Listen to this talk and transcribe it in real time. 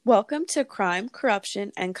Welcome to Crime,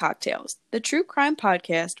 Corruption, and Cocktails, the true crime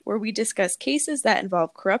podcast where we discuss cases that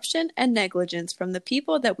involve corruption and negligence from the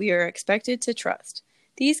people that we are expected to trust.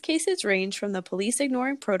 These cases range from the police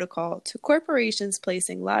ignoring protocol to corporations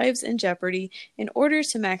placing lives in jeopardy in order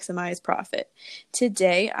to maximize profit.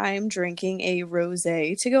 Today, I am drinking a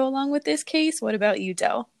rosé to go along with this case. What about you,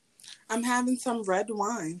 Del? I'm having some red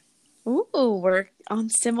wine. Ooh, we're on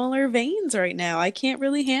similar veins right now. I can't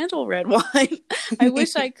really handle red wine. I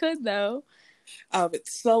wish I could, though. Oh,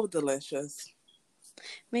 it's so delicious.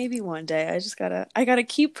 Maybe one day. I gotta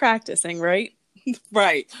keep practicing, right?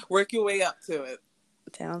 Right. Work your way up to it.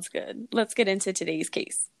 Sounds good. Let's get into today's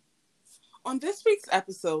case. On this week's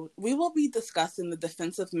episode, we will be discussing the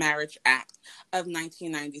Defensive Marriage Act of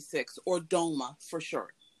 1996, or DOMA for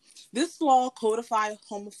short. This law codified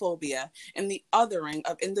homophobia and the othering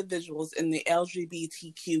of individuals in the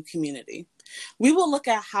LGBTQ community. We will look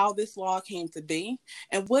at how this law came to be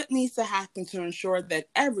and what needs to happen to ensure that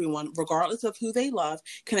everyone, regardless of who they love,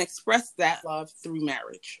 can express that love through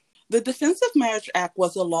marriage. The Defensive Marriage Act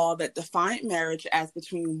was a law that defined marriage as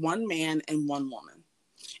between one man and one woman.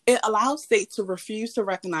 It allowed states to refuse to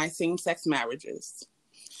recognize same-sex marriages.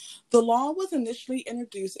 The law was initially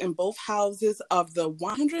introduced in both houses of the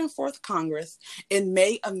 104th Congress in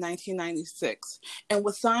May of 1996 and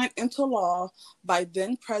was signed into law by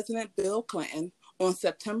then-President Bill Clinton on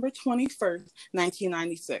September 21st,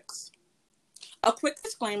 1996. A quick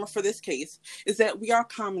disclaimer for this case is that we are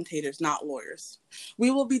commentators, not lawyers. We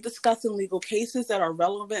will be discussing legal cases that are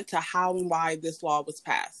relevant to how and why this law was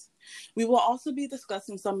passed. We will also be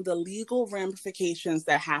discussing some of the legal ramifications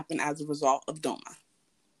that happen as a result of DOMA.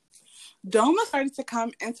 DOMA started to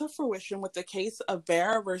come into fruition with the case of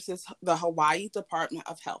Bear versus the Hawaii Department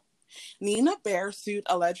of Health. Nina Bear sued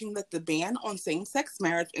alleging that the ban on same-sex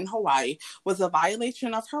marriage in Hawaii was a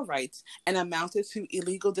violation of her rights and amounted to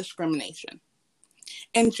illegal discrimination.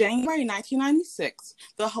 In January 1996,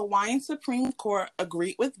 the Hawaiian Supreme Court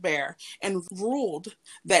agreed with Bear and ruled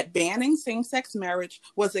that banning same-sex marriage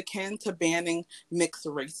was akin to banning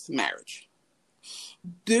mixed-race marriage.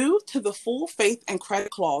 Due to the full faith and credit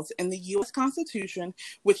clause in the U.S. Constitution,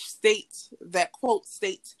 which states that, quote,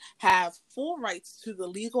 states have full rights to the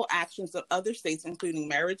legal actions of other states, including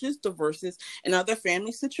marriages, divorces, and other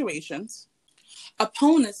family situations,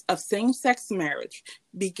 opponents of same-sex marriage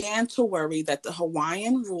began to worry that the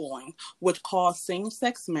Hawaiian ruling would cause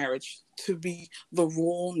same-sex marriage to be the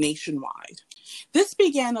rule nationwide. This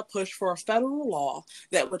began a push for a federal law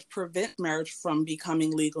that would prevent marriage from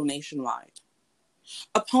becoming legal nationwide.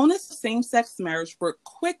 Opponents of same-sex marriage worked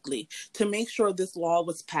quickly to make sure this law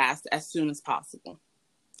was passed as soon as possible.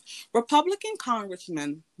 Republican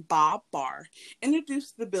Congressman Bob Barr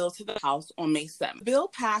introduced the bill to the House on May 7th. The bill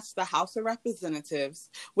passed the House of Representatives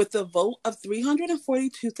with a vote of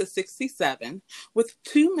 342 to 67, with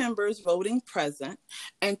 2 members voting present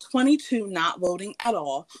and 22 not voting at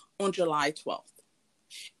all on July 12th.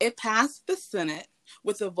 It passed the Senate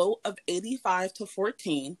with a vote of 85 to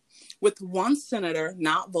 14, with 1 senator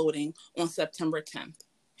not voting on September 10th.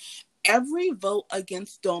 Every vote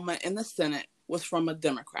against DOMA in the Senate was from a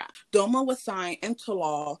Democrat. DOMA was signed into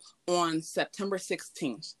law on September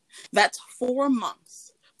 16th. That's 4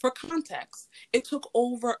 months. For context, it took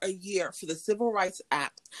over a year for the Civil Rights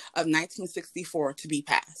Act of 1964 to be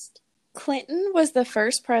passed. Clinton was the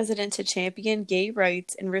first president to champion gay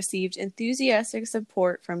rights and received enthusiastic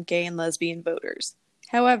support from gay and lesbian voters.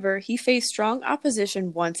 However, he faced strong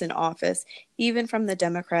opposition once in office, even from the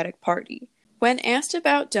Democratic Party. When asked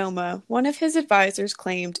about DOMA, one of his advisors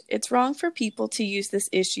claimed, "It's wrong for people to use this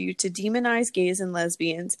issue to demonize gays and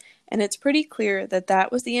lesbians, and it's pretty clear that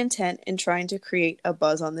that was the intent in trying to create a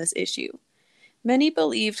buzz on this issue." Many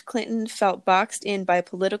believed Clinton felt boxed in by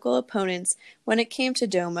political opponents when it came to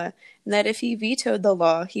DOMA, and that if he vetoed the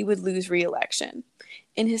law, he would lose re-election.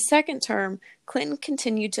 In his second term, Clinton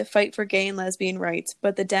continued to fight for gay and lesbian rights,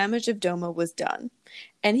 but the damage of DOMA was done.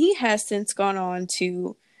 And he has since gone on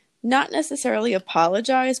to not necessarily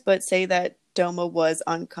apologize, but say that DOMA was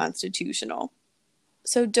unconstitutional.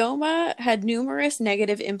 So DOMA had numerous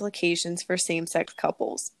negative implications for same-sex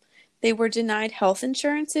couples. They were denied health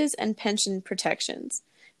insurances and pension protections,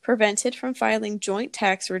 prevented from filing joint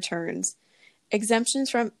tax returns, exemptions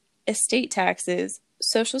from estate taxes,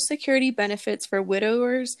 Social Security benefits for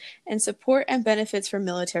widowers, and support and benefits for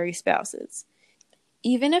military spouses.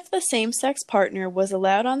 Even if the same-sex partner was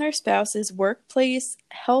allowed on their spouse's workplace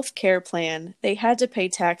health care plan, they had to pay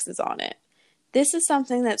taxes on it. This is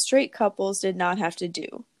something that straight couples did not have to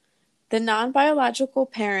do. The non-biological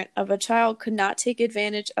parent of a child could not take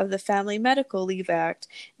advantage of the Family Medical Leave Act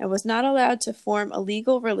and was not allowed to form a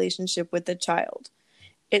legal relationship with the child.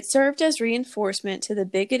 It served as reinforcement to the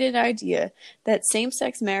bigoted idea that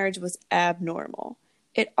same-sex marriage was abnormal.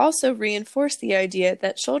 It also reinforced the idea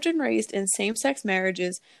that children raised in same-sex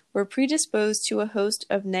marriages were predisposed to a host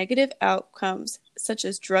of negative outcomes such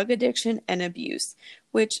as drug addiction and abuse,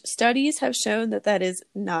 which studies have shown that is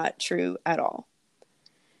not true at all.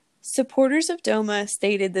 Supporters of DOMA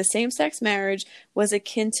stated the same-sex marriage was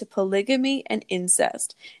akin to polygamy and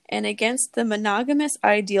incest, and against the monogamous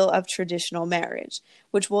ideal of traditional marriage,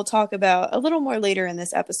 which we'll talk about a little more later in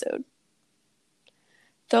this episode.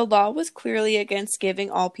 The law was clearly against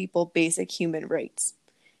giving all people basic human rights.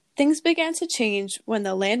 Things began to change when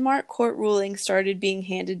the landmark court ruling started being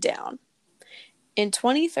handed down. In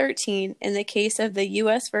 2013, in the case of the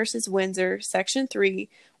U.S. v. Windsor, Section 3,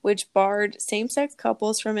 which barred same-sex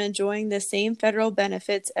couples from enjoying the same federal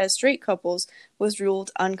benefits as straight couples, was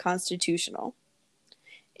ruled unconstitutional.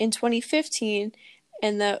 In 2015,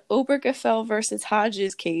 in the Obergefell v.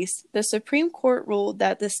 Hodges case, the Supreme Court ruled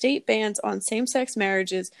that the state bans on same-sex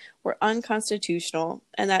marriages were unconstitutional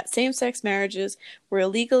and that same-sex marriages were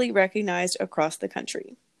illegally recognized across the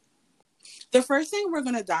country. The first thing we're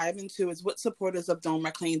going to dive into is what supporters of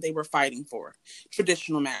DOMA claimed they were fighting for: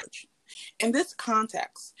 traditional marriage. In this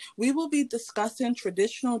context, we will be discussing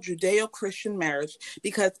traditional Judeo-Christian marriage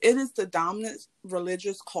because it is the dominant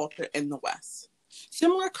religious culture in the West.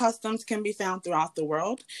 Similar customs can be found throughout the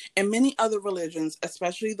world and many other religions,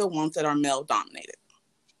 especially the ones that are male-dominated.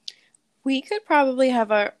 We could probably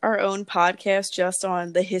have our own podcast just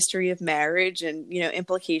on the history of marriage and,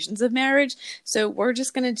 implications of marriage. So we're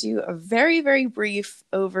just going to do a very, very brief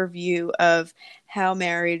overview of how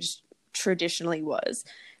marriage traditionally was.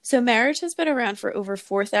 So marriage has been around for over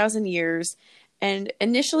 4,000 years and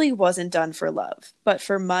initially wasn't done for love, but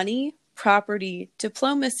for money, property,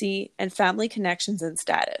 diplomacy, and family connections and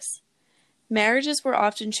status. Marriages were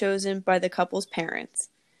often chosen by the couple's parents.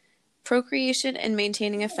 Procreation and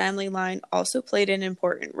maintaining a family line also played an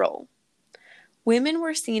important role. Women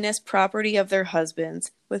were seen as property of their husbands,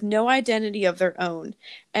 with no identity of their own,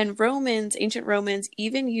 and ancient Romans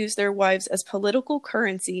even used their wives as political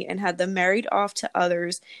currency and had them married off to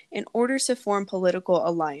others in order to form political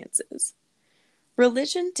alliances.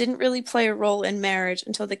 Religion didn't really play a role in marriage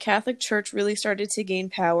until the Catholic Church really started to gain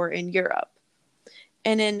power in Europe.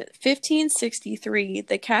 And in 1563,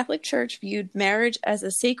 the Catholic Church viewed marriage as a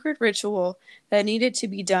sacred ritual that needed to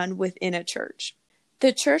be done within a church.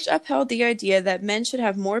 The church upheld the idea that men should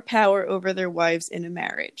have more power over their wives in a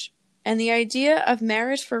marriage. And the idea of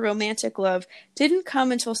marriage for romantic love didn't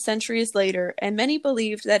come until centuries later, and many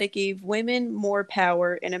believed that it gave women more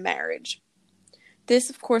power in a marriage. This,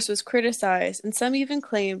 of course, was criticized, and some even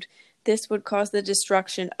claimed this would cause the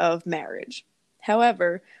destruction of marriage.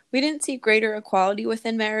 However, we didn't see greater equality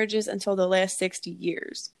within marriages until the last 60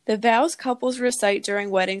 years. The vows couples recite during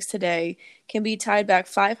weddings today can be tied back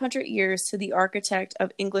 500 years to the architect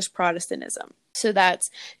of English Protestantism. So that's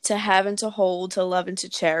to have and to hold, to love and to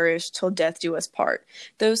cherish, till death do us part.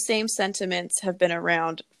 Those same sentiments have been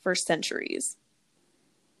around for centuries.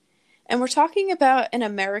 And we're talking about an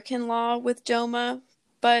American law with DOMA,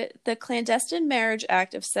 but the Clandestine Marriage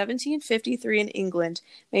Act of 1753 in England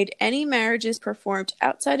made any marriages performed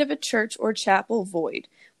outside of a church or chapel void,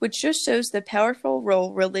 which just shows the powerful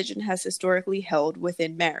role religion has historically held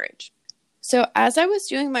within marriage. So as I was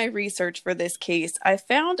doing my research for this case, I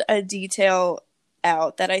found a detail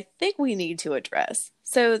out that I think we need to address.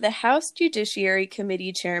 So the House Judiciary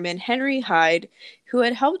Committee Chairman Henry Hyde, who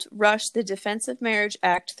had helped rush the Defense of Marriage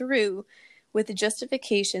Act through with the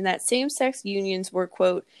justification that same-sex unions were,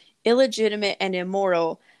 quote, illegitimate and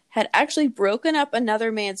immoral, had actually broken up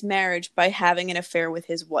another man's marriage by having an affair with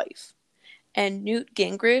his wife. And Newt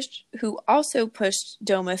Gingrich, who also pushed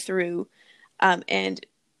DOMA through and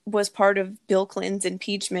was part of Bill Clinton's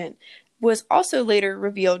impeachment, was also later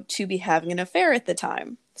revealed to be having an affair at the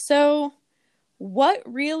time. So what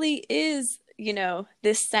really is,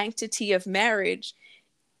 this sanctity of marriage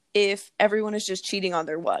if everyone is just cheating on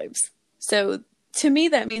their wives? So to me,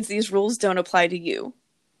 that means these rules don't apply to you.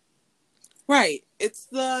 Right. It's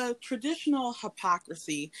the traditional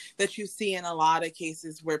hypocrisy that you see in a lot of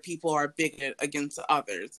cases where people are bigoted against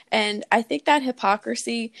others. And I think that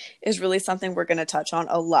hypocrisy is really something we're going to touch on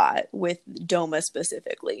a lot with DOMA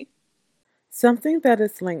specifically. Something that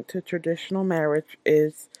is linked to traditional marriage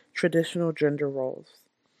is traditional gender roles.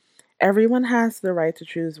 Everyone has the right to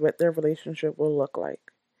choose what their relationship will look like.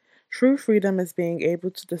 True freedom is being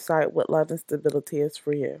able to decide what love and stability is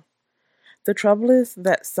for you. The trouble is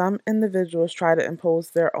that some individuals try to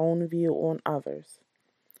impose their own view on others.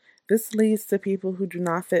 This leads to people who do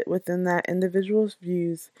not fit within that individual's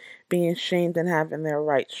views being shamed and having their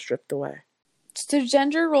rights stripped away. So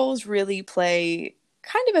gender roles really play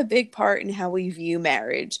kind of a big part in how we view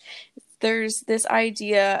marriage. There's this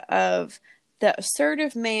idea of the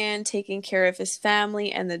assertive man taking care of his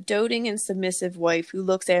family and the doting and submissive wife who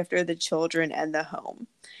looks after the children and the home.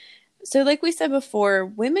 So, like we said before,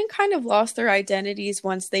 women kind of lost their identities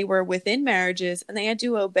once they were within marriages and they had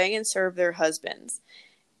to obey and serve their husbands.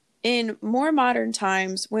 In more modern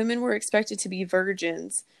times, women were expected to be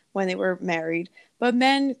virgins when they were married, but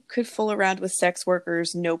men could fool around with sex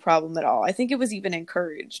workers no problem at all. I think it was even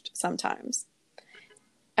encouraged sometimes.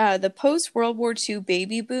 The post World War II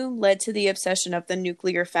baby boom led to the obsession of the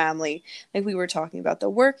nuclear family, like we were talking about the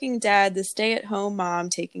working dad, the stay at home mom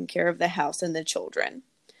taking care of the house and the children.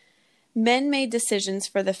 Men made decisions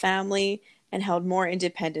for the family and held more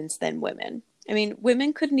independence than women. I mean,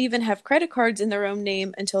 women couldn't even have credit cards in their own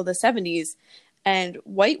name until the 70s, and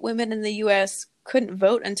white women in the US couldn't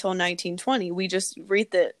vote until 1920. We just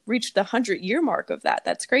reached the 100-year mark of that.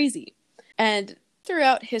 That's crazy. And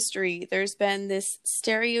throughout history, there's been this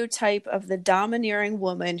stereotype of the domineering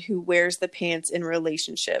woman who wears the pants in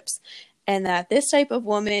relationships, and that this type of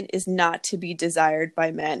woman is not to be desired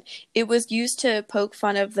by men. It was used to poke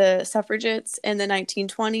fun of the suffragettes in the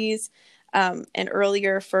 1920s and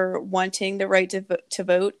earlier for wanting the right to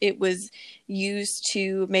vote. It was used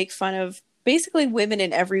to make fun of basically women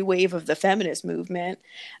in every wave of the feminist movement.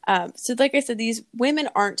 So like I said, these women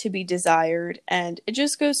aren't to be desired, and it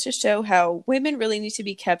just goes to show how women really need to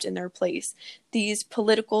be kept in their place. These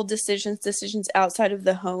political decisions outside of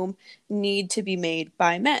the home need to be made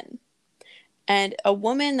by men. And a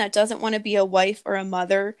woman that doesn't want to be a wife or a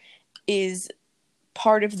mother is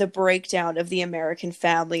part of the breakdown of the American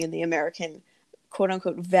family and the American quote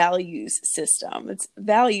unquote values system.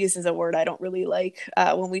 Values is a word I don't really like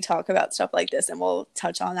when we talk about stuff like this, and we'll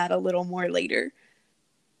touch on that a little more later.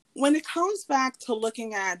 When it comes back to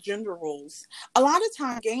looking at gender roles, a lot of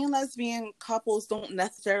times gay and lesbian couples don't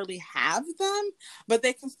necessarily have them, but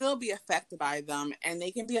they can still be affected by them, and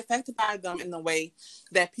they can be affected by them in the way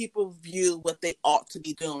that people view what they ought to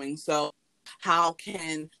be doing. So how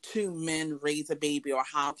can two men raise a baby, or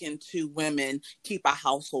how can two women keep a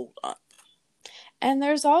household up? And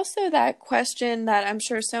there's also that question that I'm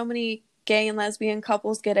sure so many gay and lesbian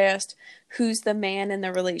couples get asked, who's the man in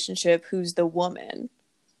the relationship, who's the woman?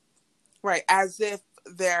 Right, as if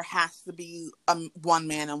there has to be one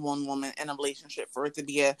man and one woman in a relationship for it to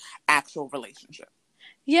be an actual relationship.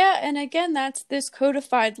 Yeah, and again, that's this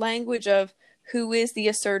codified language of who is the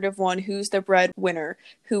assertive one, who's the breadwinner,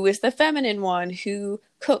 who is the feminine one, who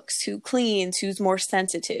cooks, who cleans, who's more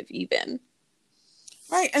sensitive even.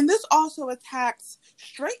 Right, and this also attacks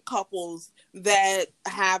straight couples that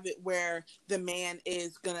have it where the man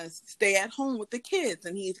is going to stay at home with the kids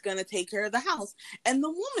and he's going to take care of the house, and the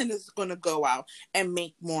woman is going to go out and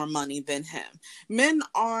make more money than him. Men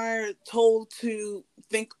are told to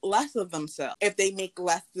think less of themselves if they make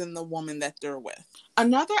less than the woman that they're with.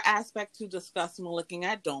 Another aspect to discuss when looking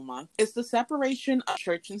at DOMA is the separation of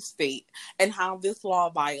church and state and how this law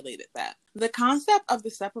violated that. The concept of the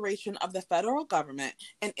separation of the federal government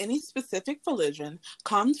and any specific religion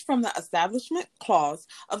comes from the Establishment Clause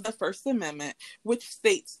of the First Amendment, which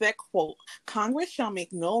states that, quote, Congress shall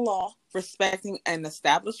make no law respecting an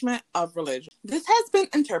establishment of religion. This has been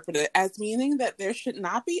interpreted as meaning that there should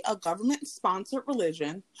not be a government-sponsored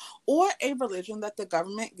religion or a religion that the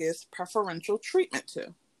government gives preferential treatment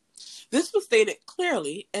to. This was stated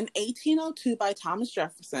clearly in 1802 by Thomas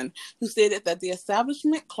Jefferson, who stated that the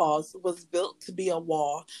Establishment Clause was built to be a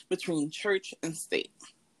wall between church and state.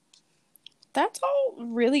 That's all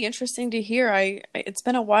really interesting to hear. It's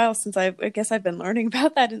been a while since I guess I've been learning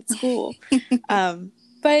about that in school.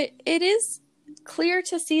 But it is clear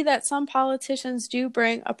to see that some politicians do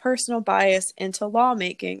bring a personal bias into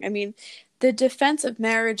lawmaking. I mean, the Defense of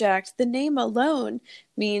Marriage Act, the name alone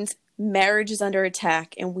means marriage is under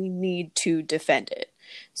attack and we need to defend it.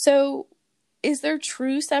 So is there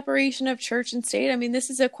true separation of church and state? I mean, this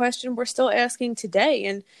is a question we're still asking today.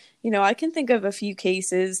 And, I can think of a few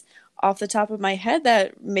cases off the top of my head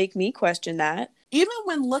that make me question that. Even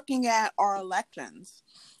when looking at our elections,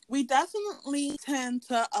 we definitely tend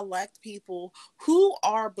to elect people who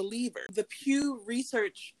are believers. The Pew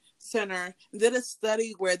Research Center did a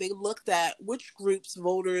study where they looked at which groups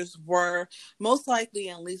voters were most likely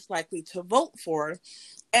and least likely to vote for.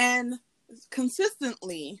 And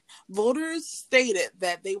consistently, voters stated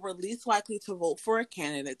that they were least likely to vote for a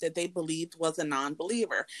candidate that they believed was a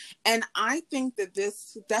non-believer. And I think that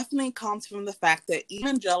this definitely comes from the fact that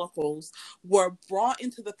evangelicals were brought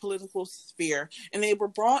into the political sphere, and they were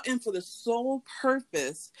brought in for the sole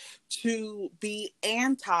purpose to be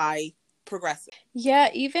anti progressive. Yeah,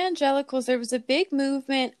 evangelicals, there was a big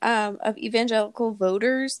movement of evangelical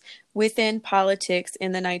voters within politics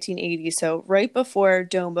in the 1980s, so right before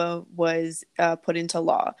DOMA was put into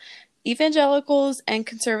law. Evangelicals and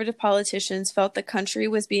conservative politicians felt the country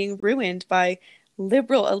was being ruined by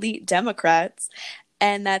liberal elite Democrats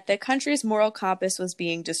and that the country's moral compass was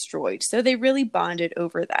being destroyed. So they really bonded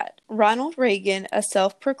over that. Ronald Reagan, a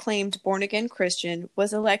self-proclaimed born-again Christian,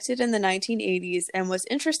 was elected in the 1980s and was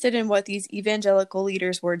interested in what these evangelical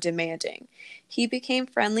leaders were demanding. He became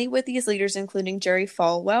friendly with these leaders, including Jerry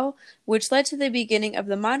Falwell, which led to the beginning of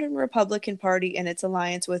the modern Republican Party and its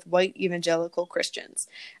alliance with white evangelical Christians.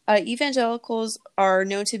 Evangelicals are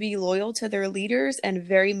known to be loyal to their leaders and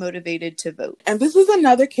very motivated to vote. And this is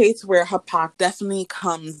another case where hypocrisy definitely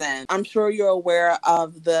comes in. I'm sure you're aware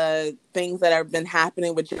of the things that have been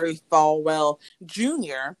happening with Jerry Falwell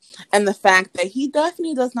Jr. and the fact that he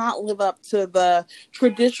definitely does not live up to the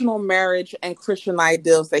traditional marriage and Christian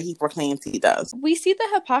ideals that he proclaims he does. We see the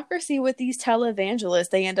hypocrisy with these televangelists.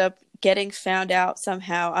 They end up getting found out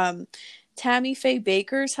somehow. Tammy Faye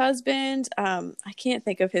Baker's husband, I can't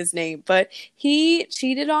think of his name, but he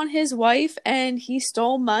cheated on his wife and he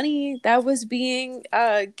stole money that was being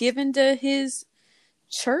given to his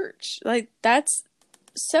church. Like, that's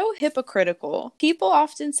so hypocritical. People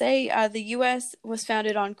often say the U.S. was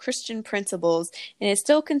founded on Christian principles and is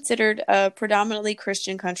still considered a predominantly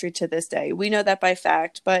Christian country to this day. We know that by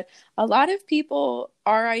fact, but a lot of people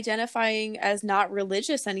are identifying as not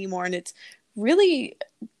religious anymore, and it's really,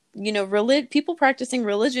 people practicing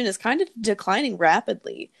religion is kind of declining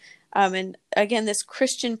rapidly. And again, this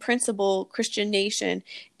Christian principle, Christian nation,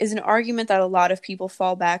 is an argument that a lot of people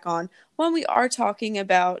fall back on when we are talking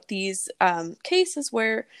about these cases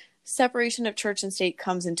where separation of church and state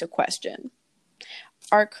comes into question.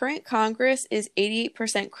 Our current Congress is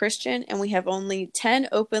 88% Christian, and we have only 10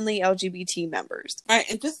 openly LGBT members. All right,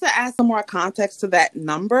 and just to add some more context to that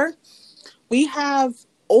number, we have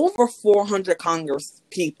over 400 Congress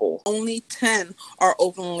people. Only 10 are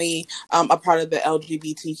openly a part of the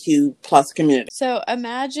LGBTQ plus community. So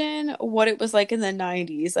imagine what it was like in the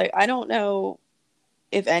 90s. Like, I don't know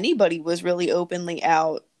if anybody was really openly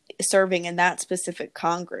out serving in that specific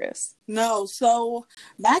Congress. No, so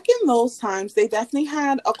back in those times, they definitely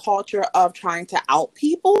had a culture of trying to out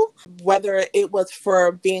people, whether it was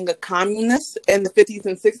for being a communist in the 50s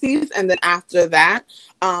and 60s, and then after that,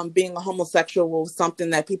 being a homosexual was something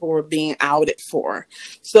that people were being outed for.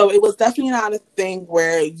 So it was definitely not a thing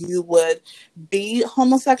where you would be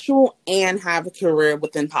homosexual and have a career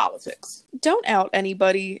within politics. Don't out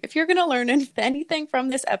anybody. If you're going to learn anything from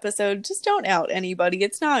this episode, just don't out anybody.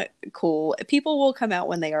 It's not cool. People will come out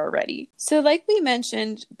when they are ready. So like we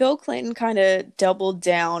mentioned, Bill Clinton kind of doubled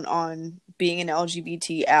down on being an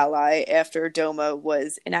LGBT ally after DOMA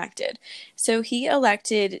was enacted. So he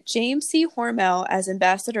elected James C. Hormel as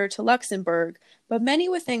ambassador to Luxembourg, but many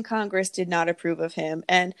within Congress did not approve of him.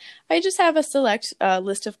 And I just have a select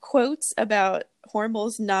list of quotes about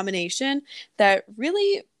Hormel's nomination that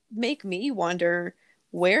really make me wonder,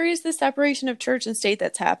 where is the separation of church and state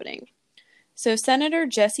that's happening? So Senator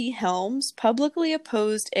Jesse Helms publicly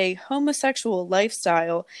opposed a homosexual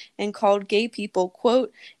lifestyle and called gay people,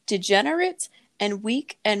 quote, degenerates and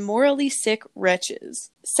weak and morally sick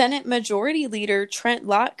wretches. Senate Majority Leader Trent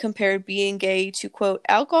Lott compared being gay to, quote,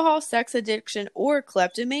 alcohol, sex addiction, or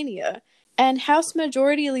kleptomania. And House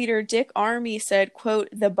Majority Leader Dick Armey said, quote,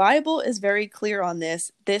 the Bible is very clear on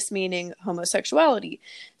this meaning homosexuality.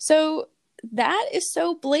 So that is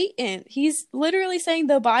so blatant. He's literally saying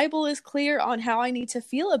the Bible is clear on how I need to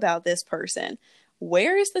feel about this person.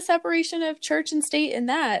 Where is the separation of church and state in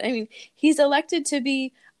that? I mean, he's elected to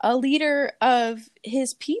be a leader of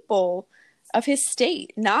his people, of his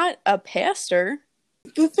state, not a pastor.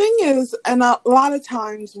 The thing is, and a lot of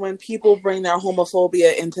times when people bring their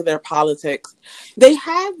homophobia into their politics, they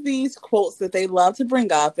have these quotes that they love to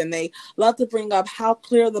bring up, and they love to bring up how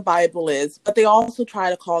clear the Bible is, but they also try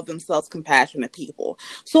to call themselves compassionate people.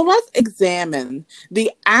 So let's examine the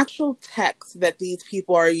actual text that these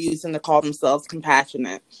people are using to call themselves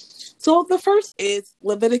compassionate. So the first is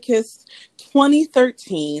Leviticus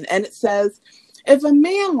 20:13, and it says, if a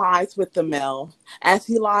man lies with the male as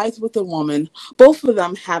he lies with the woman, both of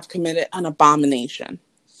them have committed an abomination.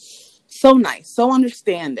 So nice, so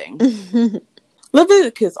understanding.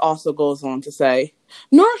 Leviticus also goes on to say,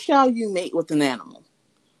 nor shall you mate with an animal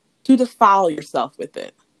to defile yourself with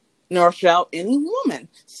it, nor shall any woman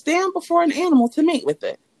stand before an animal to mate with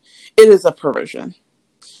it. It is a perversion.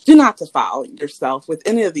 Do not defile yourself with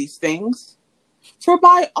any of these things, for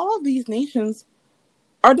by all these nations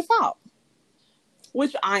are defiled.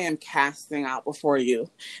 which I am casting out before you.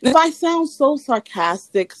 And if I sound so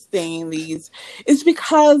sarcastic saying these, it's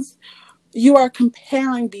because you are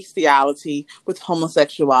comparing bestiality with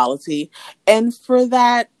homosexuality, and for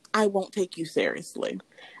that, I won't take you seriously.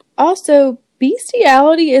 Also,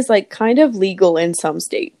 bestiality is like kind of legal in some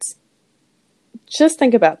states. Just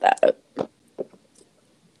think about that.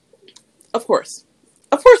 Of course.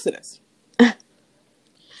 Of course it is.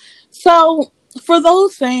 So, for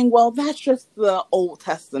those saying, well, that's just the Old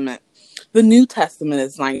Testament, the New Testament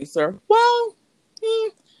is nicer. Well,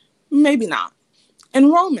 maybe not. In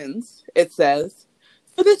Romans, it says,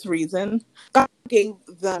 for this reason, God gave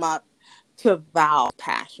them up to vile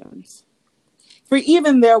passions. For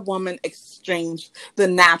even their woman exchanged the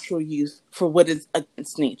natural use for what is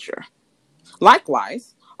against nature.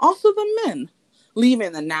 Likewise, also the men,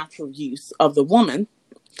 leaving the natural use of the woman,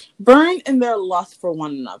 burn in their lust for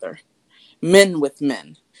one another, men with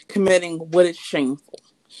men, committing what is shameful,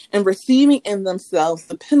 and receiving in themselves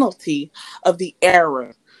the penalty of the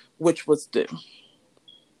error which was due.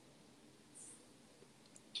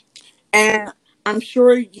 And I'm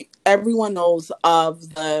sure everyone knows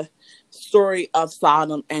of the story of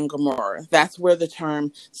Sodom and Gomorrah. That's where the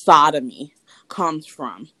term sodomy comes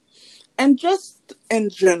from. And just in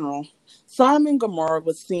general, Sodom and Gomorrah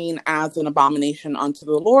was seen as an abomination unto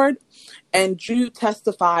the Lord, and Jude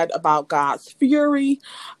testified about God's fury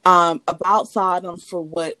about Sodom for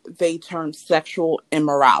what they termed sexual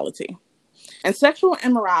immorality. And sexual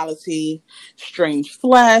immorality, strange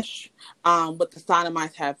flesh, what the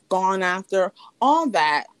Sodomites have gone after, all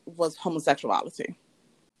that was homosexuality.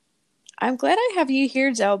 I'm glad I have you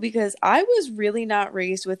here, Del, because I was really not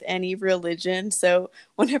raised with any religion. So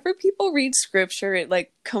whenever people read scripture, it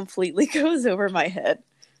like completely goes over my head.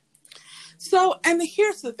 So, and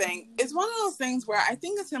here's the thing, it's one of those things where I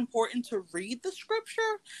think it's important to read the scripture,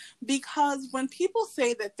 because when people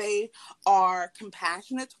say that they are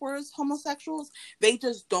compassionate towards homosexuals, they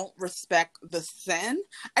just don't respect the sin.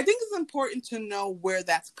 I think it's important to know where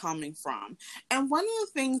that's coming from. And one of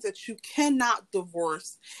the things that you cannot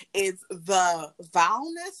divorce is the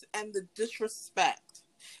vileness and the disrespect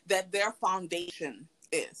that their foundation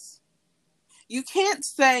is. You can't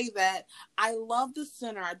say that I love the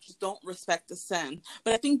sinner, I just don't respect the sin.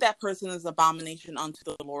 But I think that person is abomination unto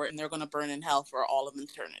the Lord, and they're going to burn in hell for all of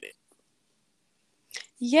eternity.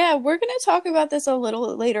 Yeah, we're going to talk about this a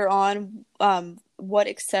little later on, what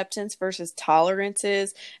acceptance versus tolerance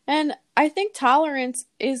is. And I think tolerance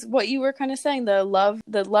is what you were kind of saying, the love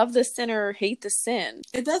the sinner, hate the sin.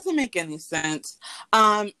 It doesn't make any sense.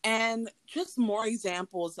 And just more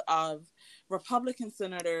examples of Republican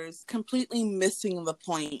senators completely missing the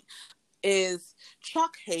point is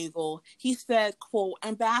Chuck Hagel. He said, quote,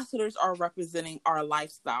 ambassadors are representing our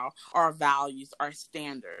lifestyle, our values, our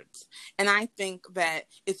standards. And I think that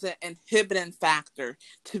it's an inhibiting factor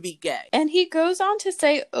to be gay. And he goes on to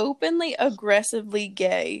say openly, aggressively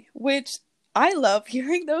gay, which I love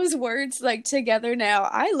hearing those words like together now.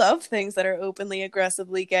 I love things that are openly,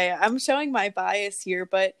 aggressively gay. I'm showing my bias here,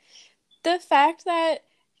 but the fact that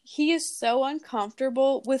he is so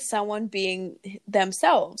uncomfortable with someone being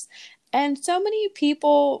themselves. And so many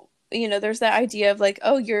people, there's that idea of like,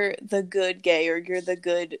 oh, you're the good gay or you're the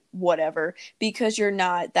good whatever because you're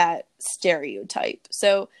not that stereotype.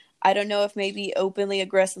 So I don't know if maybe openly,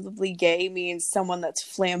 aggressively gay means someone that's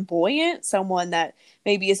flamboyant, someone that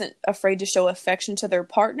maybe isn't afraid to show affection to their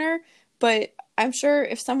partner. But I'm sure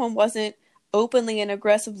if someone wasn't openly and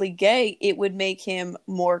aggressively gay, it would make him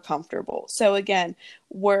more comfortable. So again,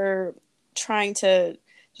 we're trying to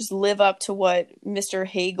just live up to what Mr.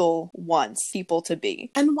 Hagel wants people to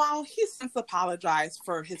be. And while he's since apologized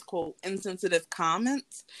for his, quote, insensitive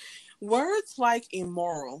comments, words like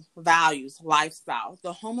immoral, values, lifestyle,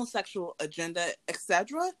 the homosexual agenda,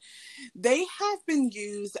 etc., they have been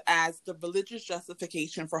used as the religious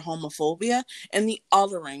justification for homophobia and the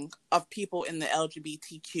othering of people in the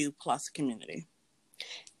LGBTQ plus community.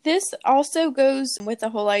 This also goes with the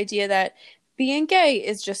whole idea that being gay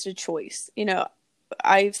is just a choice.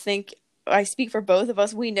 I think I speak for both of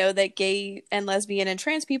us. We know that gay and lesbian and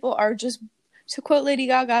trans people are just, to quote Lady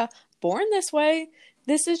Gaga, born this way.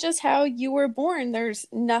 This is just how you were born. There's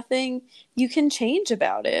nothing you can change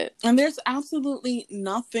about it. And there's absolutely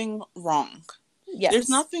nothing wrong. Yes. There's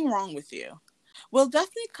nothing wrong with you. We'll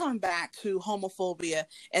definitely come back to homophobia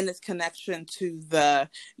and its connection to the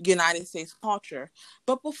United States culture.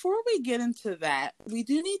 But before we get into that, we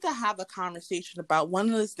do need to have a conversation about one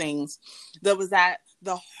of the things that was at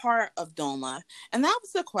the heart of DOMA. And that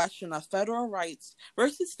was the question of federal rights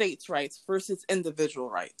versus states' rights versus individual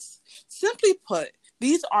rights. Simply put,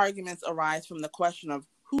 these arguments arise from the question of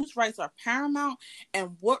whose rights are paramount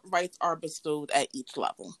and what rights are bestowed at each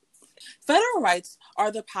level. Federal rights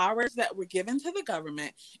are the powers that were given to the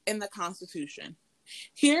government in the Constitution.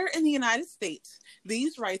 Here in the United States,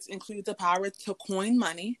 these rights include the power to coin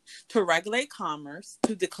money, to regulate commerce,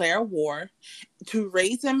 to declare war, to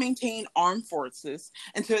raise and maintain armed forces,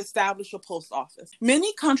 and to establish a post office.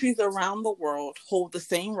 Many countries around the world hold the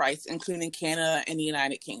same rights, including Canada and the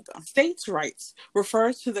United Kingdom. States' rights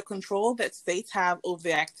refers to the control that states have over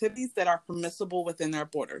the activities that are permissible within their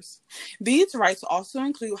borders. These rights also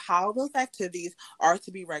include how those activities are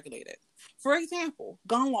to be regulated. For example,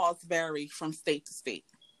 gun laws vary from state to state.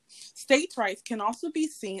 States' rights can also be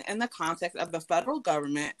seen in the context of the federal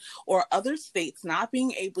government or other states not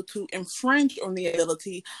being able to infringe on the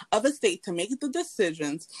ability of a state to make the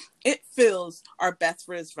decisions it feels are best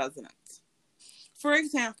for its residents. For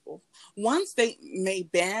example, one state may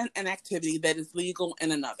ban an activity that is legal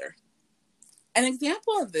in another. An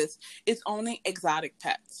example of this is owning exotic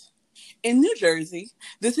pets. In New Jersey,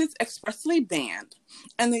 this is expressly banned,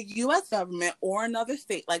 and the U.S. government or another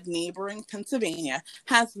state like neighboring Pennsylvania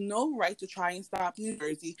has no right to try and stop New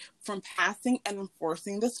Jersey from passing and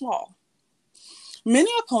enforcing this law. Many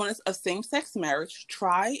opponents of same-sex marriage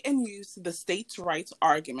try and use the states' rights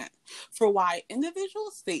argument for why individual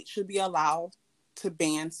states should be allowed to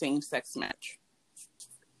ban same-sex marriage.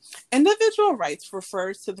 Individual rights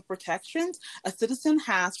refers to the protections a citizen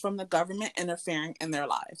has from the government interfering in their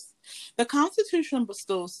lives. The Constitution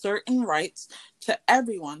bestows certain rights to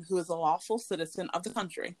everyone who is a lawful citizen of the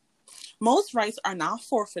country. Most rights are not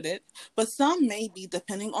forfeited, but some may be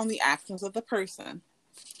depending on the actions of the person.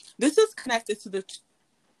 This is connected to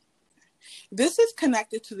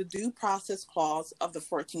the Due Process Clause of the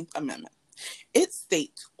 14th Amendment. It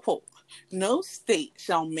states, quote, "No state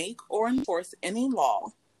shall make or enforce any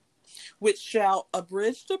law which shall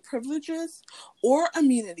abridge the privileges or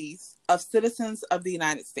immunities of citizens of the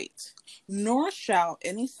United States, nor shall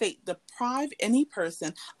any state deprive any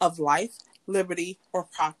person of life, liberty, or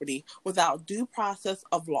property without due process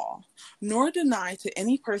of law, nor deny to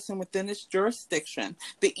any person within its jurisdiction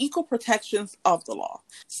the equal protections of the law.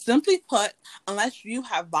 Simply put, unless you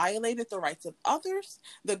have violated the rights of others,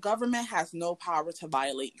 the government has no power to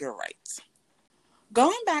violate your rights."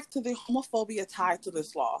 Going back to the homophobia tied to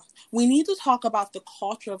this law, we need to talk about the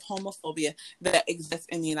culture of homophobia that exists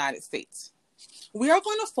in the United States. We are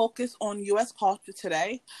going to focus on U.S. culture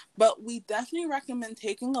today, but we definitely recommend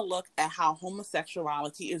taking a look at how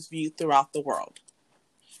homosexuality is viewed throughout the world.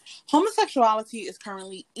 Homosexuality is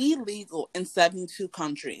currently illegal in 72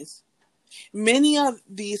 countries. Many of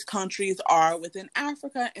these countries are within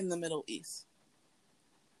Africa and the Middle East.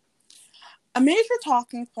 A major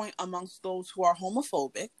talking point amongst those who are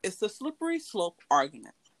homophobic is the slippery slope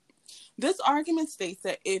argument. This argument states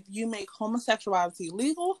that if you make homosexuality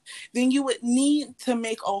legal, then you would need to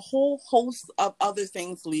make a whole host of other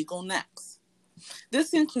things legal next.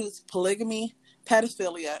 This includes polygamy,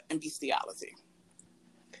 pedophilia, and bestiality.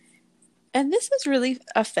 And this is really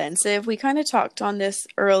offensive. We kind of talked on this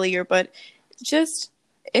earlier, but just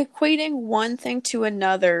equating one thing to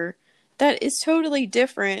another that is totally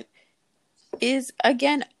different is,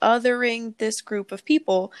 again, othering this group of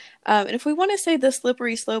people. And if we want to say the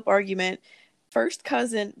slippery slope argument, first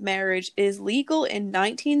cousin marriage is legal in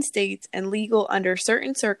 19 states and legal under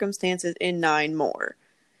certain circumstances in 9 more.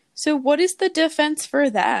 So what is the defense for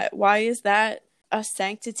that? Why is that a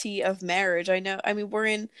sanctity of marriage? We're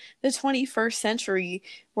in the 21st century.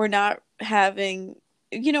 We're not having,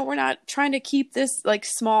 we're not trying to keep this like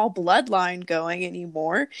small bloodline going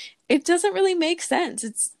anymore. It doesn't really make sense.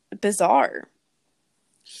 It's bizarre.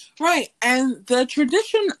 Right. And the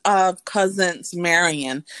tradition of cousins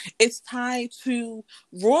marrying is tied to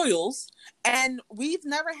royals, and we've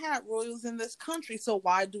never had royals in this country, so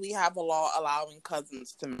why do we have a law allowing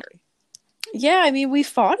cousins to marry? Yeah, we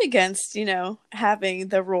fought against, having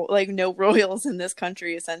no royals in this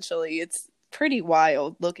country, essentially. It's pretty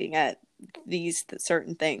wild looking at these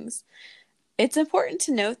certain things. It's important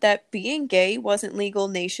to note that being gay wasn't legal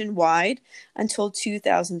nationwide until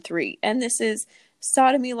 2003, and this is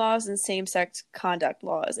sodomy laws and same-sex conduct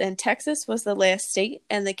laws. And Texas was the last state,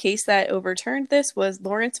 and the case that overturned this was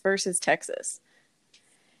Lawrence versus Texas.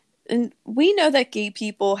 And we know that gay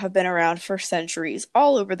people have been around for centuries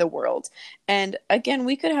all over the world. And again,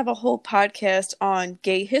 we could have a whole podcast on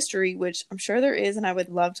gay history, which I'm sure there is, and I would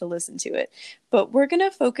love to listen to it. But we're going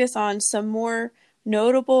to focus on some more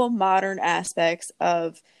notable modern aspects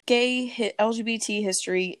of gay LGBT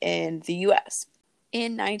history in the U.S.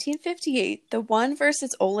 In 1958, the One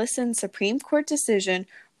versus Olison Supreme Court decision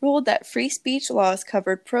ruled that free speech laws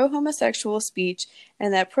covered pro-homosexual speech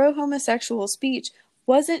and that pro-homosexual speech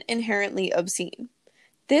wasn't inherently obscene.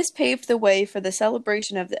 This paved the way for the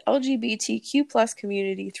celebration of the LGBTQ+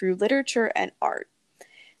 community through literature and art.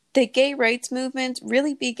 The gay rights movement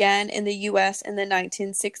really began in the US in the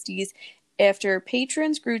 1960s after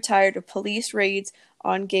patrons grew tired of police raids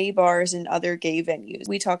on gay bars and other gay venues.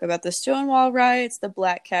 We talk about the Stonewall riots, the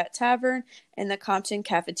Black Cat Tavern, and the Compton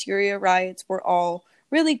Cafeteria riots were all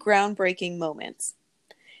really groundbreaking moments.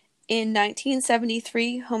 In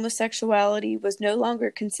 1973, homosexuality was no longer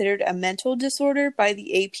considered a mental disorder by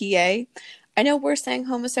the APA. I know we're saying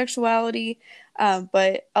homosexuality,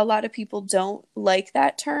 but a lot of people don't like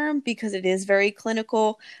that term because it is very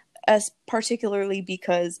clinical, particularly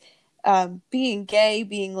because being gay,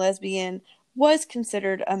 being lesbian, was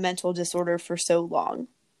considered a mental disorder for so long.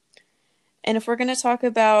 And if we're going to talk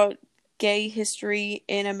about gay history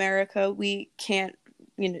in America, we can't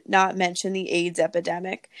not mention the AIDS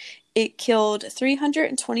epidemic. It killed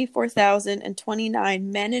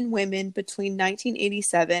 324,029 men and women between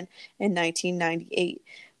 1987 and 1998.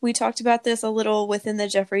 We talked about this a little within the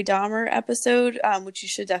Jeffrey Dahmer episode, which you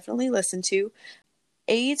should definitely listen to.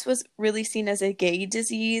 AIDS was really seen as a gay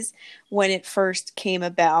disease when it first came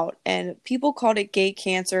about, and people called it gay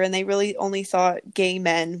cancer, and they really only thought gay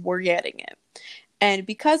men were getting it. And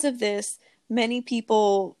because of this, many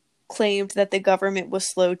people claimed that the government was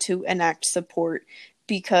slow to enact support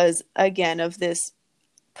because, again, of this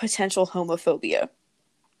potential homophobia.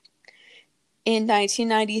 In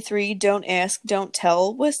 1993, Don't Ask, Don't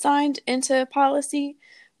Tell was signed into policy,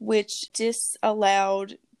 which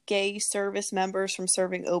disallowed gay service members from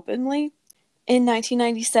serving openly. In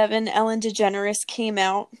 1997, Ellen DeGeneres came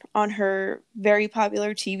out on her very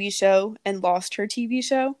popular TV show and lost her TV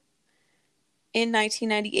show. In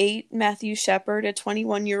 1998, Matthew Shepard, a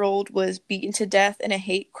 21-year-old, was beaten to death in a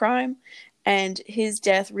hate crime, and his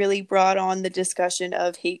death really brought on the discussion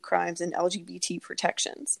of hate crimes and LGBT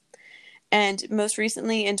protections. And most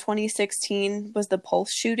recently, in 2016, was the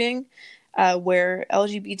Pulse shooting, where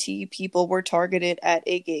LGBT people were targeted at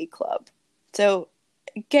a gay club. So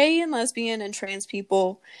gay and lesbian and trans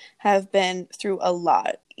people have been through a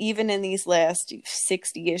lot, even in these last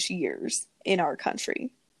 60-ish years in our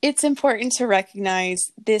country. It's important to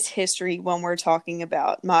recognize this history when we're talking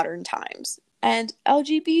about modern times. And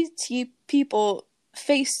LGBT people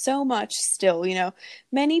face so much still,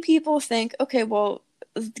 Many people think, okay, well,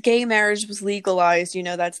 gay marriage was legalized,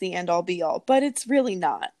 that's the end all be all, but it's really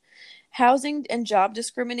not. Housing and job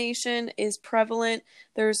discrimination is prevalent.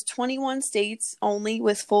 There's 21 states only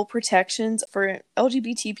with full protections for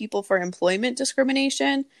LGBT people for employment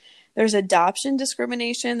discrimination. There's adoption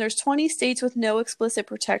discrimination. There's 20 states with no explicit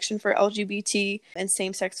protection for LGBT and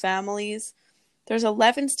same-sex families. There's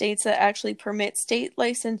 11 states that actually permit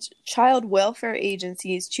state-licensed child welfare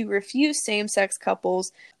agencies to refuse same-sex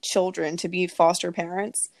couples' children to be foster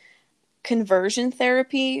parents. Conversion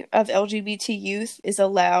therapy of LGBT youth is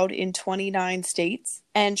allowed in 29 states.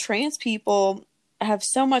 And trans people have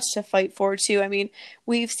so much to fight for, too. I mean,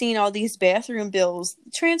 we've seen all these bathroom bills.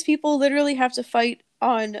 Trans people literally have to fight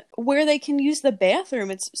on where they can use the bathroom.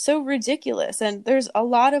 It's so ridiculous. And there's a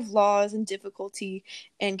lot of laws and difficulty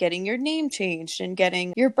in getting your name changed and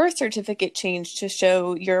getting your birth certificate changed to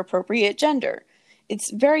show your appropriate gender.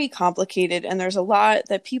 It's very complicated, and there's a lot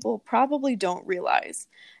that people probably don't realize.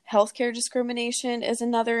 Healthcare discrimination is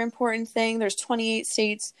another important thing. There's 28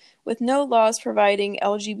 states with no laws providing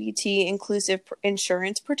LGBT inclusive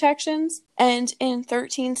insurance protections. And in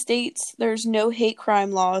 13 states, there's no hate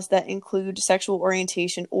crime laws that include sexual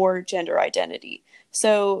orientation or gender identity.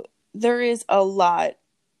 So there is a lot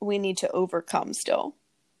we need to overcome still.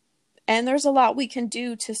 And there's a lot we can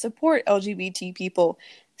do to support LGBT people,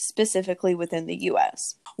 specifically within the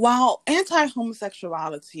U.S. While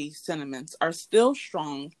anti-homosexuality sentiments are still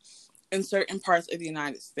strong in certain parts of the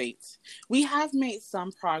United States, we have made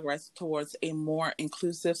some progress towards a more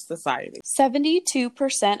inclusive society.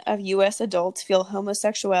 72% of U.S. adults feel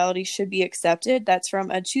homosexuality should be accepted. That's from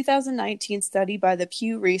a 2019 study by the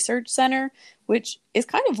Pew Research Center, which is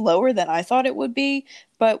kind of lower than I thought it would be.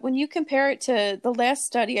 But when you compare it to the last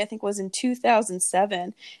study, I think was in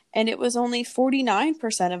 2007, and it was only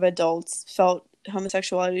 49% of adults felt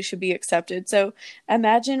homosexuality should be accepted. So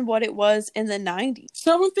imagine what it was in the 90s.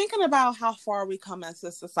 So when thinking about how far we come as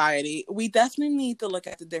a society, we definitely need to look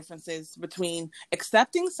at the differences between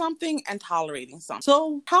accepting something and tolerating something.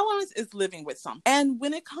 So tolerance is living with something. And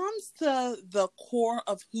when it comes to the core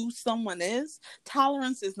of who someone is,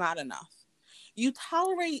 tolerance is not enough. You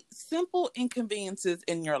tolerate simple inconveniences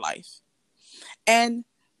in your life. And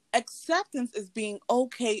Acceptance is being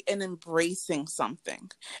okay and embracing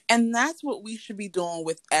something. And that's what we should be doing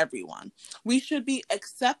with everyone. We should be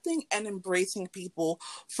accepting and embracing people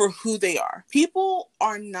for who they are. People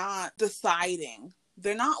are not deciding,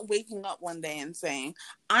 they're not waking up one day and saying,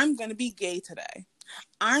 I'm going to be gay today.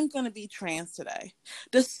 I'm going to be trans today.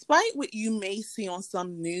 Despite what you may see on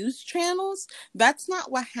some news channels, that's not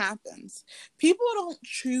what happens. People don't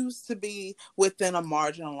choose to be within a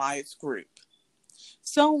marginalized group.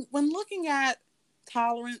 So when looking at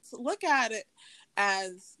tolerance, look at it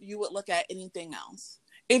as you would look at anything else.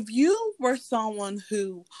 If you were someone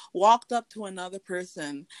who walked up to another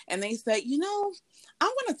person and they said, I'm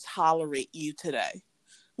going to tolerate you today,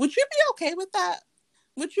 would you be okay with that?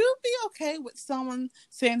 Would you be okay with someone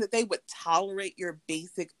saying that they would tolerate your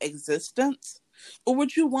basic existence? Or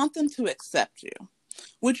would you want them to accept you?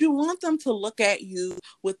 Would you want them to look at you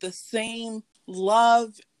with the same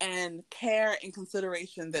love and care and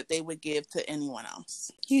consideration that they would give to anyone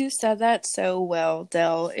else? You said that so well,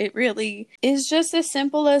 Del. It really is just as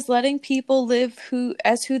simple as letting people live who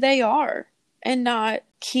they are and not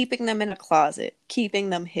keeping them in a closet, keeping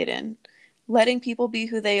them hidden. Letting people be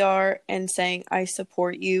who they are and saying, I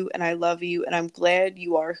support you and I love you and I'm glad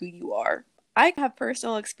you are who you are. I have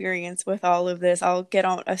personal experience with all of this. I'll get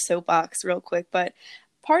on a soapbox real quick, but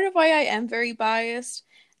part of why I am very biased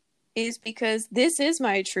is because this is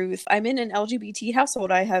my truth. I'm in an LGBT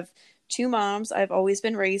household. I have 2 moms. I've always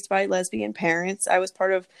been raised by lesbian parents. I was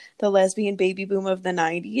part of the lesbian baby boom of the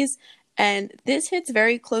 90s. And this hits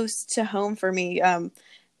very close to home for me. I'm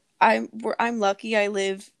lucky I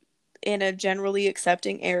live in a generally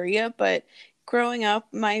accepting area, but growing up,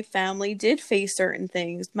 my family did face certain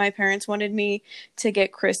things. My parents wanted me to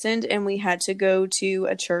get christened, and we had to go to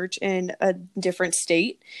a church in a different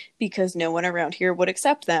state because no one around here would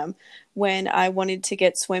accept them. When I wanted to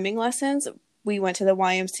get swimming lessons, we went to the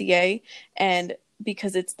YMCA, and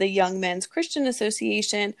because it's the Young Men's Christian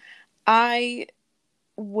Association, I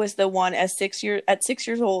was the one at 6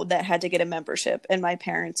 years old that had to get a membership, and my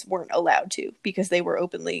parents weren't allowed to because they were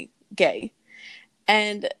openly gay.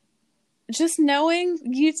 And just knowing,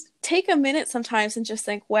 you take a minute sometimes and just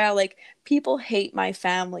think, wow, like, people hate my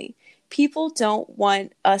family. People don't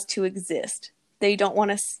want us to exist. They don't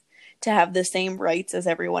want us to have the same rights as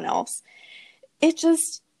everyone else. It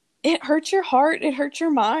hurts your heart. It hurts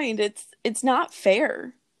your mind. It's not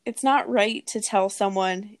fair. It's not right to tell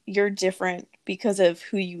someone you're different because of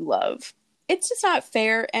who you love. It's just not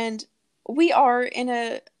fair. And we are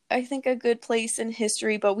in I think, a good place in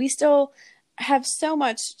history, but we still have so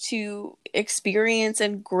much to experience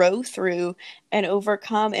and grow through and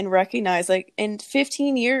overcome and recognize. Like, in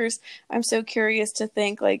 15 years, I'm so curious to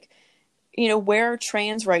think, like, where are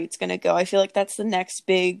trans rights going to go? I feel like that's the next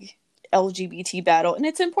big LGBT battle. And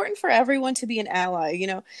it's important for everyone to be an ally.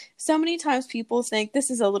 So many times people think, this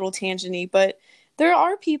is a little tangenty, but there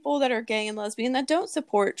are people that are gay and lesbian that don't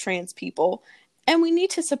support trans people. And we need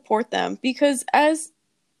to support them because as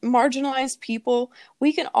marginalized people,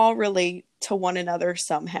 we can all relate to one another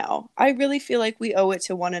somehow. I really feel like we owe it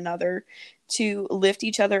to one another to lift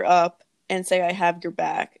each other up and say, I have your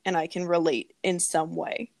back and I can relate in some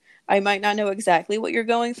way. I might not know exactly what you're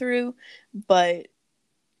going through, but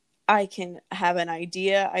I can have an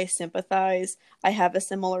idea. I sympathize. I have a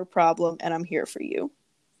similar problem and I'm here for you.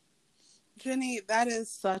 Jenny, that is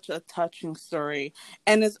such a touching story.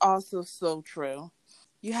 And it's also so true.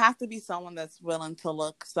 You have to be someone that's willing to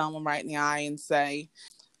look someone right in the eye and say,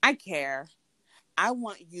 I care. I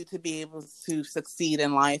want you to be able to succeed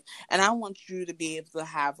in life. And I want you to be able to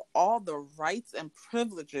have all the rights and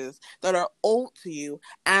privileges that are owed to you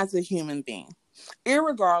as a human being,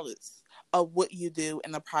 irregardless of what you do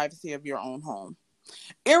in the privacy of your own home,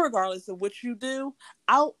 irregardless of what you do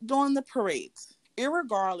out during the parades,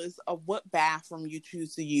 irregardless of what bathroom you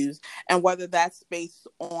choose to use, and whether that's based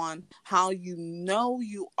on how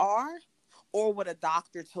you are or what a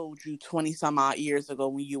doctor told you 20 some odd years ago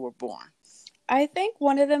when you were born. I think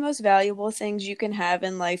one of the most valuable things you can have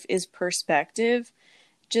in life is perspective.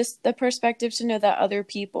 Just the perspective to know that other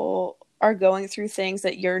people are going through things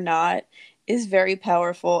that you're not is very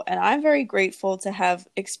powerful. And I'm very grateful to have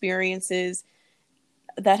experiences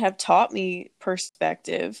that have taught me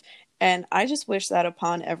perspective. And I just wish that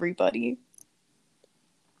upon everybody.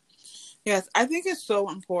 Yes, I think it's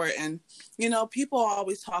so important. People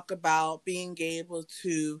always talk about being able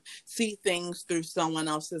to see things through someone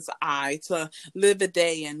else's eye, to live a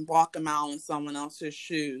day and walk a mile in someone else's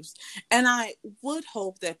shoes. And I would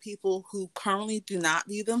hope that people who currently do not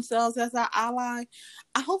view themselves as our ally,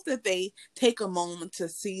 I hope that they take a moment to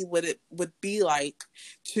see what it would be like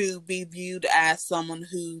to be viewed as someone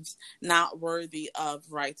who's not worthy of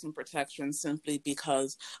rights and protection simply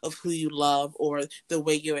because of who you love or the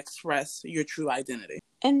way you express your true identity.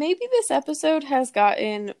 And maybe this episode has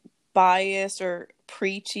gotten biased or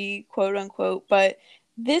preachy, quote unquote, but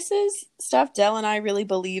this is stuff Dell and I really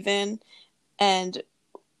believe in, and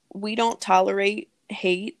we don't tolerate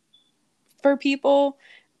hate for people.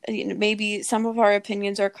 Maybe some of our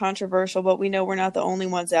opinions are controversial, but we know we're not the only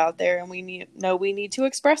ones out there, and we need to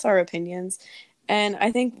express our opinions. And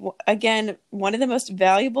I think, again, one of the most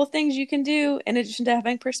valuable things you can do, in addition to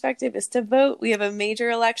having perspective, is to vote. We have a major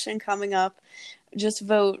election coming up. Just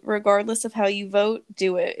vote. Regardless of how you vote,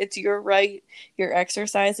 do it. It's your right. You're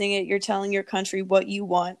exercising it. You're telling your country what you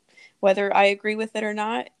want. Whether I agree with it or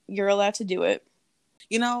not, you're allowed to do it.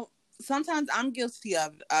 Sometimes I'm guilty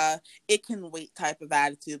of it can wait type of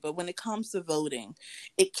attitude, but when it comes to voting,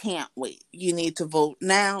 it can't wait. You need to vote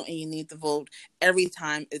now, and you need to vote every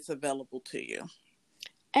time it's available to you.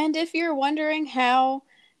 And if you're wondering how,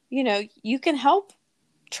 you can help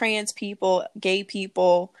trans people, gay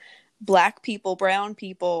people, Black people, brown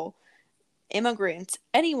people, immigrants,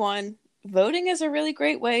 anyone, voting is a really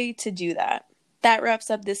great way to do that. That wraps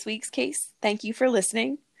up this week's case. Thank you for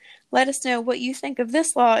listening. Let us know what you think of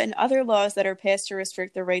this law and other laws that are passed to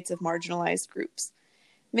restrict the rights of marginalized groups.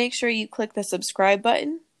 Make sure you click the subscribe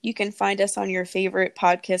button. You can find us on your favorite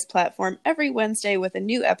podcast platform every Wednesday with a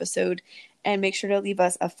new episode, and make sure to leave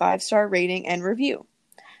us a 5-star rating and review.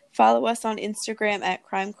 Follow us on Instagram at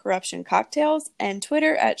Crime Corruption Cocktails and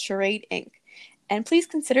Twitter at Charade Inc. And please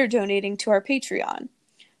consider donating to our Patreon.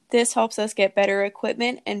 This helps us get better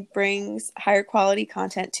equipment and brings higher quality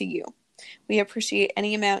content to you. We appreciate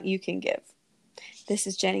any amount you can give. This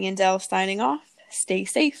is Jenny and Dell signing off. Stay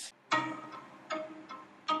safe.